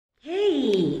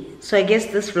Hey! So I guess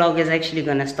this vlog is actually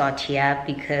gonna start here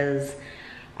because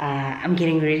I'm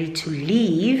getting ready to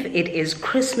leave. It is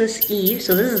Christmas Eve,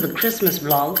 so this is the Christmas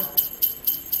vlog.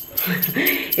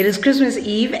 It is Christmas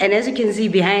Eve, and as you can see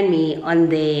behind me on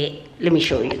the, let me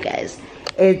show you guys.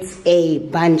 It's a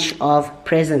bunch of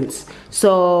presents.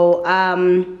 So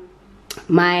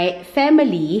my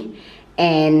family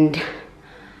and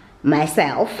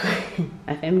myself,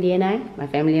 my family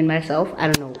and myself, I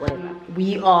don't know, whatever.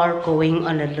 We are going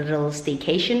on a little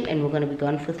staycation, and we're gonna be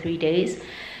gone for 3 days.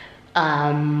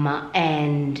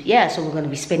 And yeah, so we're gonna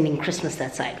be spending Christmas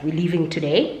that side. We're leaving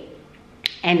today,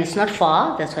 and it's not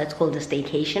far. That's why it's called a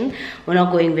staycation. We're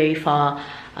not going very far.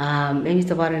 Maybe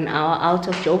it's about an hour out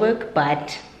of Joburg,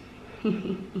 but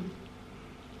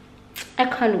I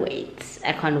can't wait.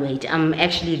 I can't wait. I'm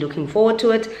actually looking forward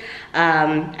to it.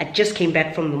 I just came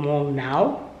back from the mall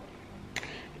now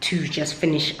to just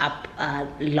finish up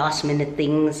last minute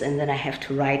things, and then I have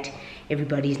to write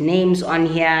everybody's names on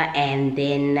here and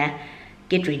then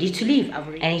get ready to leave.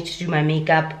 I need to do my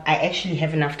makeup. I actually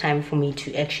have enough time for me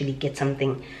to actually get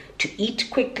something to eat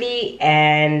quickly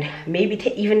and maybe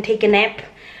even take a nap,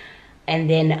 and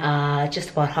then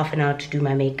just about half an hour to do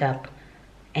my makeup,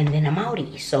 and then I'm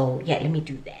outie. So yeah, let me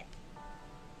do that.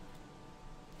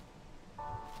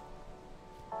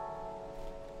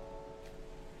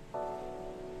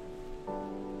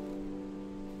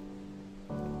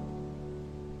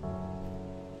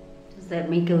 Does that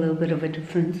make a little bit of a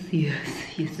difference? Yes,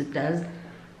 yes it does.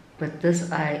 But this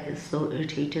eye is so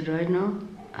irritated right now.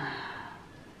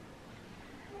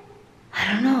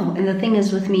 I don't know. And the thing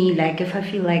is with me, like if I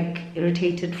feel like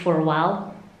irritated for a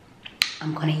while,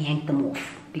 I'm gonna yank them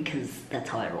off, because that's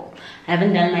how I roll. I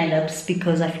haven't done my lips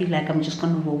because I feel like I'm just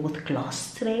gonna roll with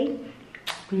gloss today.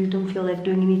 Really don't feel like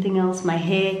doing anything else. My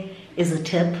hair is a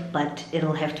tip, but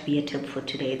it'll have to be a tip for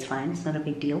today. It's fine, it's not a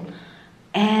big deal.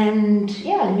 And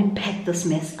yeah, let me pack this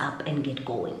mess up and get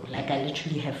going. Like I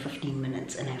literally have 15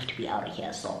 minutes and I have to be out of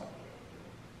here, so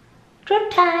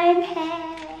drip time.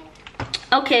 Hey.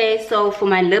 Okay, so for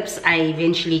my lips, I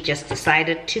eventually just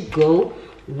decided to go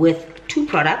with 2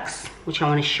 products, which I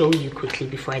want to show you quickly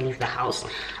before I leave the house.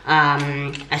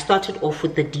 I started off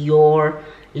with the Dior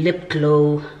Lip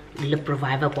Glow Lip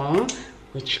Reviver Balm,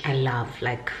 which I love.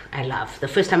 Like I love. The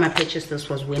first time I purchased this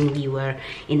was when we were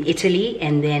in Italy,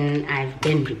 and then I've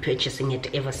been repurchasing it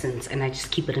ever since, and I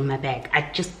just keep it in my bag. I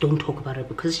just don't talk about it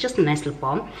because it's just a nice lip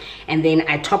balm. And then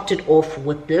I topped it off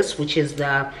with this, which is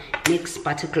the NYX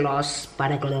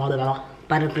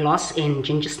Butter Gloss in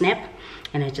Ginger Snap,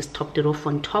 and I just topped it off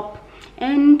on top,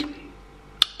 and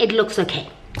it looks okay.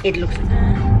 It looks okay.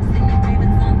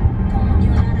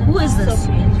 Who is this?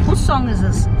 Whose song is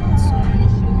this?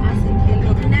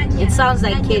 It sounds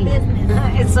like Kelly.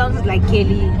 It sounds like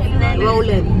Kelly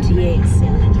Rowland, yes.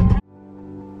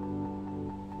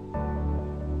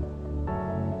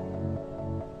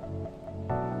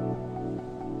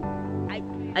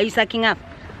 Are you sucking up?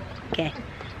 Okay.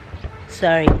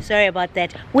 Sorry about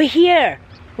that. We're here.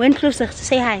 We're in Kloofzicht.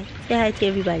 Say hi. Say hi to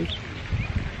everybody.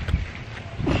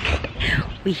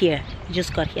 We're here. We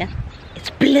just got here. It's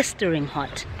blistering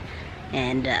hot.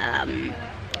 And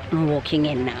I'm walking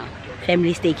in now.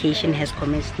 Family staycation has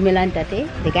commenced. Milan tate,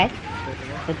 the guy?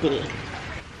 Tate.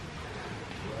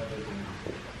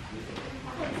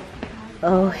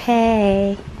 Oh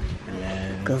hey.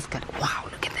 Hello. Girls got, wow,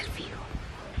 look at that view.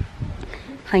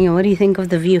 Hanya, what do you think of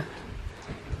the view?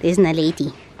 There's na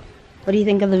lady. What do you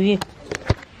think of the view?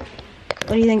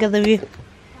 What do you think of the view?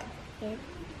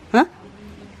 Huh?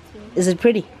 Is it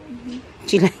pretty?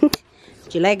 Do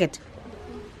you like it?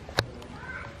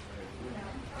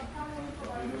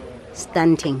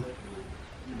 Stunting.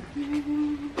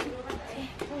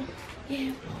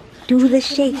 Do the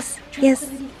shakes. Yes,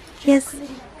 yes.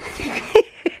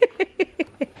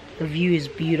 The view is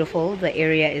beautiful. The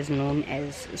area is known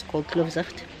as, it's called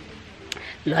Kloofzicht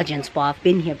Lodge and Spa. I've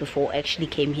been here before. I actually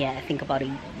came here I think about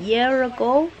a year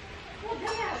ago.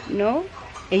 No?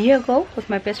 A year ago with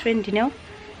my best friend, you know? Do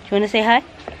you want to say hi?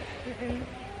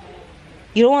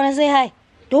 You don't want to say hi?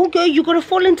 Don't go, you're going to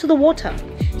fall into the water.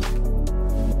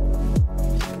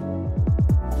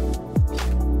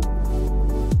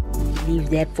 Leave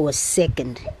that for a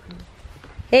second.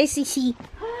 Hey, Sisi.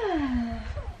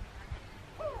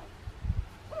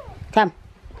 Come.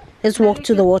 Let's walk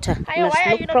to the water. Hi, why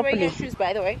are you not wearing your shoes,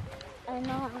 by the way? I'm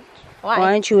not. Why?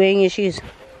 Why aren't you wearing your shoes?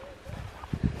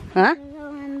 Huh? I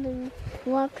don't want to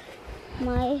walk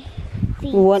my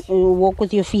feet. You want to walk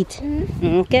with your feet?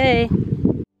 Mm-hmm. Okay.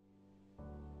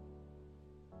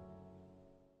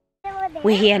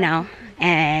 We're here now,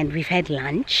 and we've had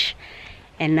lunch,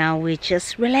 and now we're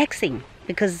just relaxing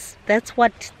because that's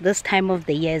what this time of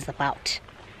the year is about.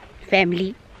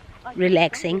 Family,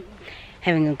 relaxing,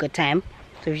 having a good time.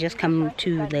 So we just come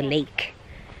to the lake.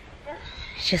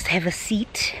 Just have a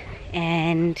seat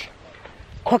and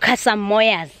cocker some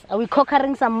moyas. Are we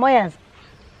cockering some moyas?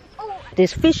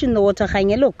 There's fish in the water,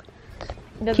 Khanye, look.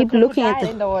 There's Keep a looking at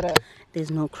crocodile in the water.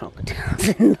 There's no crocodiles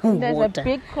in the There's water. a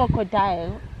big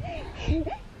crocodile. It's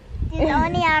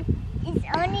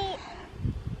only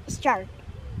shark.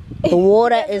 The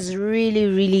water is really,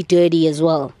 really dirty as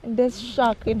well. There's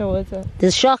shark in the water.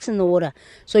 There's sharks in the water,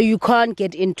 so you can't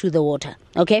get into the water,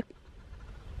 okay?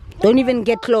 Don't even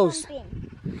get close.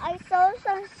 I saw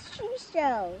some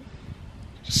seashells.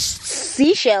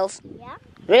 Seashells? Yeah.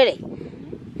 Really?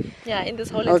 Yeah, in this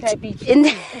whole Oh, entire beach. in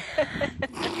the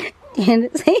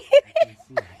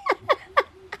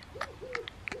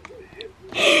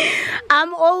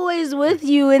I'm always with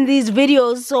you in these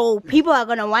videos, so people are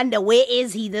gonna wonder where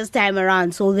is he this time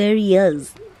around. So there he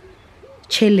is,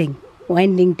 chilling,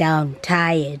 winding down,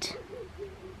 tired,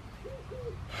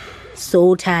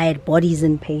 so tired, body's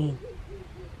in pain,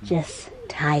 just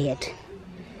tired.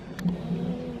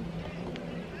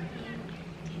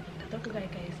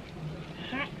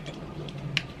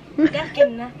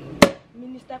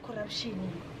 Minister corruption.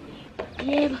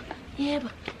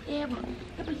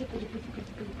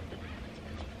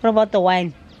 What about the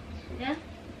wine? Yeah.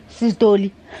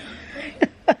 Sistoli.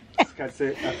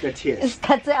 Skatse after tears.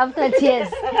 Skatse after tears.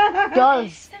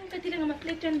 Dolls.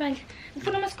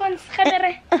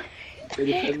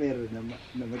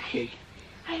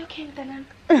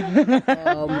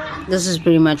 This is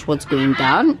pretty much what's going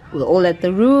down. We're all at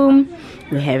the room.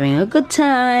 We're having a good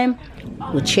time.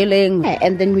 We're chilling.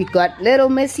 And then we got little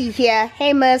Missy here.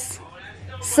 Hey, Miss.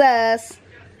 Sus.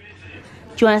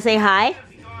 Do you want to say hi?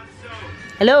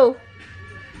 Hello?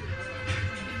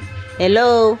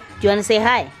 Hello? Do you want to say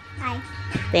hi? Hi.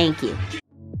 Thank you.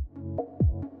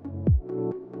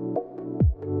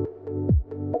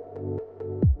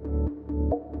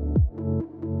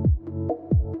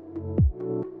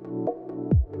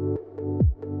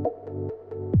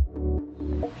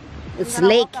 It's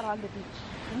lake.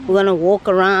 We're gonna walk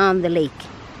around the lake.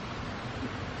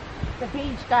 The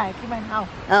beach, guys. Come on, how?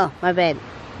 Oh, my bad.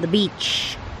 The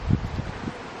beach.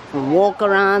 We'll walk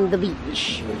around the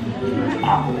beach.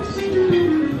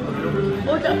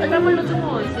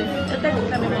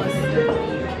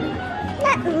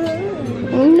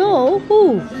 No,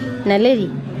 who? Naledi.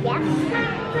 Yeah.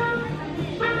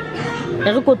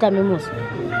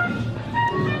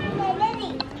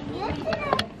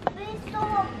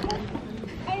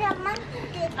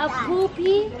 A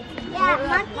poopy? Yeah,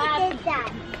 monkey did that.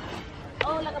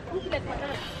 Oh, like a poopy like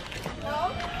that.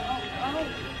 No?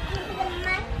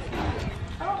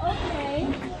 Oh, okay.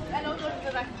 I don't go to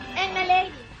the back. And my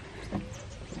leg.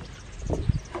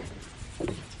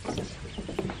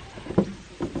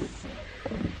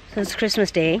 So it's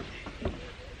Christmas Day.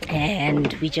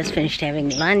 And we just finished having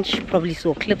lunch. Probably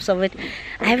saw clips of it.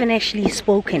 I haven't actually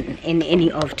spoken in any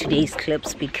of today's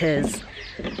clips because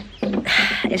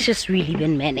it's just really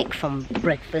been manic from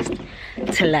breakfast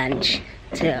to lunch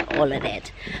to all of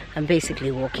that. I'm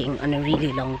basically walking on a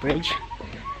really long bridge.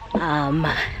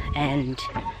 And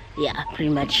yeah, pretty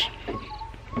much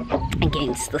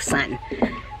against the sun.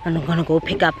 And I'm gonna go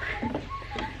pick up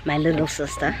my little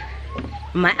sister.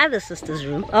 My other sister's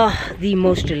room. Oh, the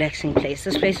most relaxing place.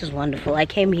 This place is wonderful. I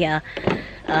came here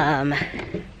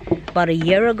about a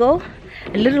year ago,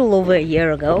 a little over a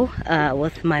year ago,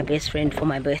 with my best friend for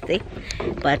my birthday.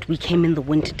 But we came in the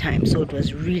winter time, so it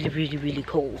was really, really, really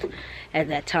cold at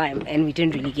that time, and we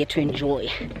didn't really get to enjoy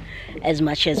as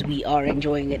much as we are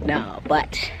enjoying it now.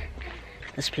 But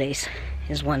this place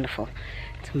is wonderful.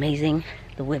 It's amazing.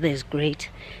 The weather is great.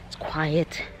 It's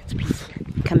quiet. It's peaceful.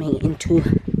 Coming into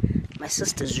my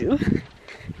sister's room,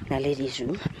 my lady's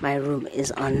room. My room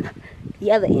is on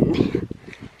the other end.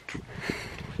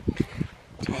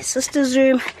 My sister's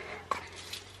room.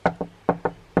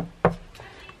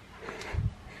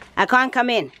 I can't come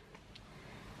in.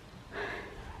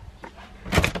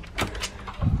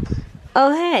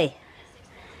 Oh, hey.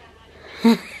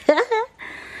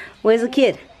 Where's the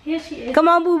kid? Here she is. Come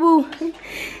on, boo-boo.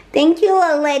 Thank you,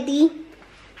 little lady.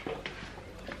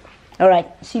 All right,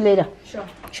 see you later. Sure.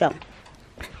 Sure.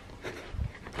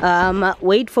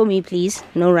 Wait for me, please.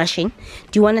 No rushing.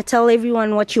 Do you want to tell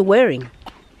everyone what you're wearing?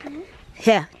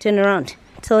 Here, turn around.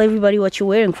 Tell everybody what you're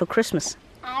wearing for Christmas.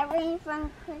 I'm wearing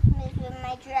from Christmas with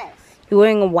my dress. You're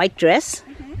wearing a white dress,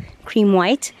 cream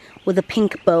white, with a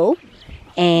pink bow,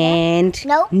 and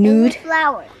No, nude.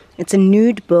 flower. It's a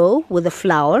nude bow with a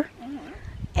flower,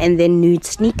 And then nude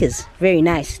sneakers. Very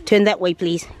nice. Turn that way,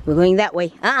 please. We're going that way.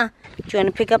 Do you want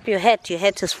to pick up your hat? Your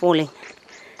hat is falling.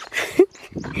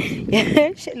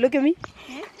 Look at me.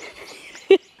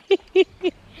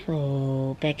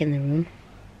 So, back in the room.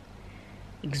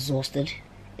 Exhausted.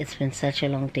 It's been such a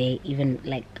long day. Even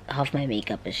like half my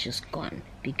makeup is just gone.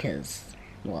 Because,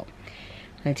 well,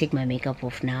 I'm going to take my makeup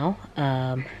off now.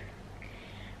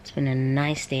 It's been a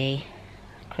nice day.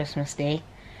 Christmas Day.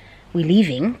 We're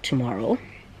leaving tomorrow,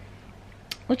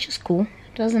 which is cool.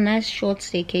 It was a nice short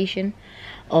staycation.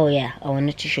 Oh yeah, I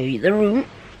wanted to show you the room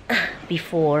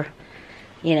before,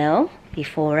 you know,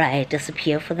 before I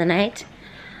disappear for the night.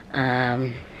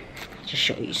 Just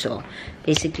show you. So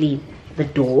basically the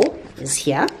door is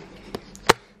here.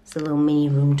 It's a little mini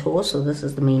room tour. So this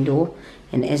is the main door,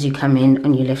 and as you come in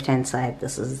on your left hand side,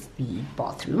 this is the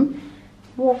bathroom.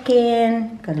 Walk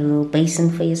in, got a little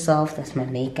basin for yourself. That's my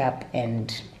makeup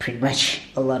and pretty much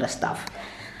a lot of stuff.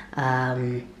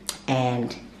 And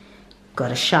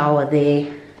got a shower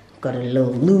there, got a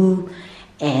little loo,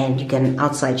 and you get an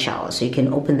outside shower. So you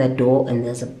can open that door and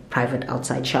there's a private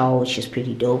outside shower, which is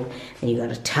pretty dope. And you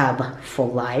got a tub for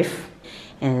life,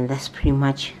 and that's pretty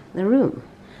much the room.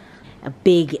 A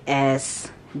big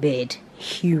ass bed,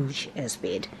 huge ass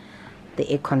bed. The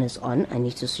aircon is on. I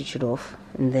need to switch it off.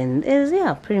 And then there's,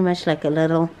 yeah, pretty much like a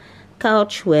little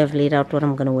couch where I've laid out what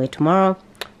I'm gonna wear tomorrow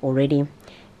already.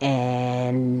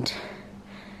 And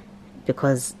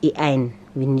because we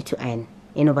need to iron.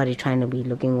 Ain't nobody trying to be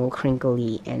looking all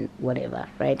crinkly and whatever,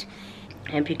 right?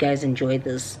 I hope you guys enjoyed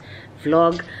this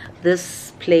vlog.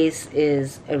 This place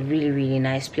is a really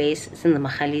nice place. It's in the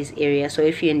Magalies area. So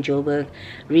if you're in Joburg,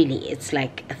 really it's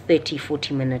like a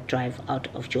 30-40 minute drive out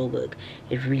of Joburg.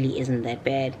 It really isn't that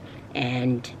bad.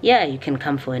 And yeah, you can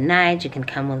come for a night, you can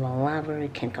come with a lover, you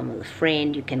can come with a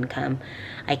friend, you can come.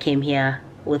 I came here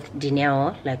with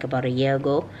Dinero like about a year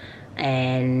ago,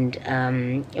 and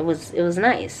it was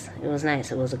nice. It was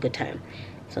nice. It was a good time.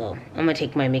 So I'm gonna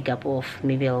take my makeup off.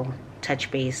 Maybe I'll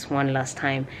touch base one last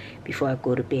time before I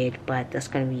go to bed, but that's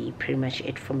gonna be pretty much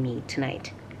it for me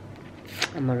tonight.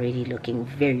 I'm already looking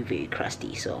very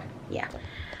crusty, so yeah.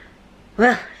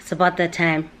 Well, it's about that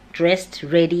time. Dressed,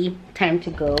 ready, time to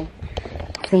go.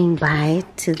 Saying bye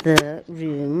to the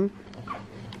room,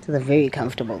 to the very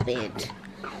comfortable bed,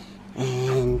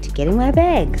 and getting my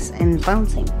bags and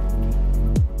bouncing.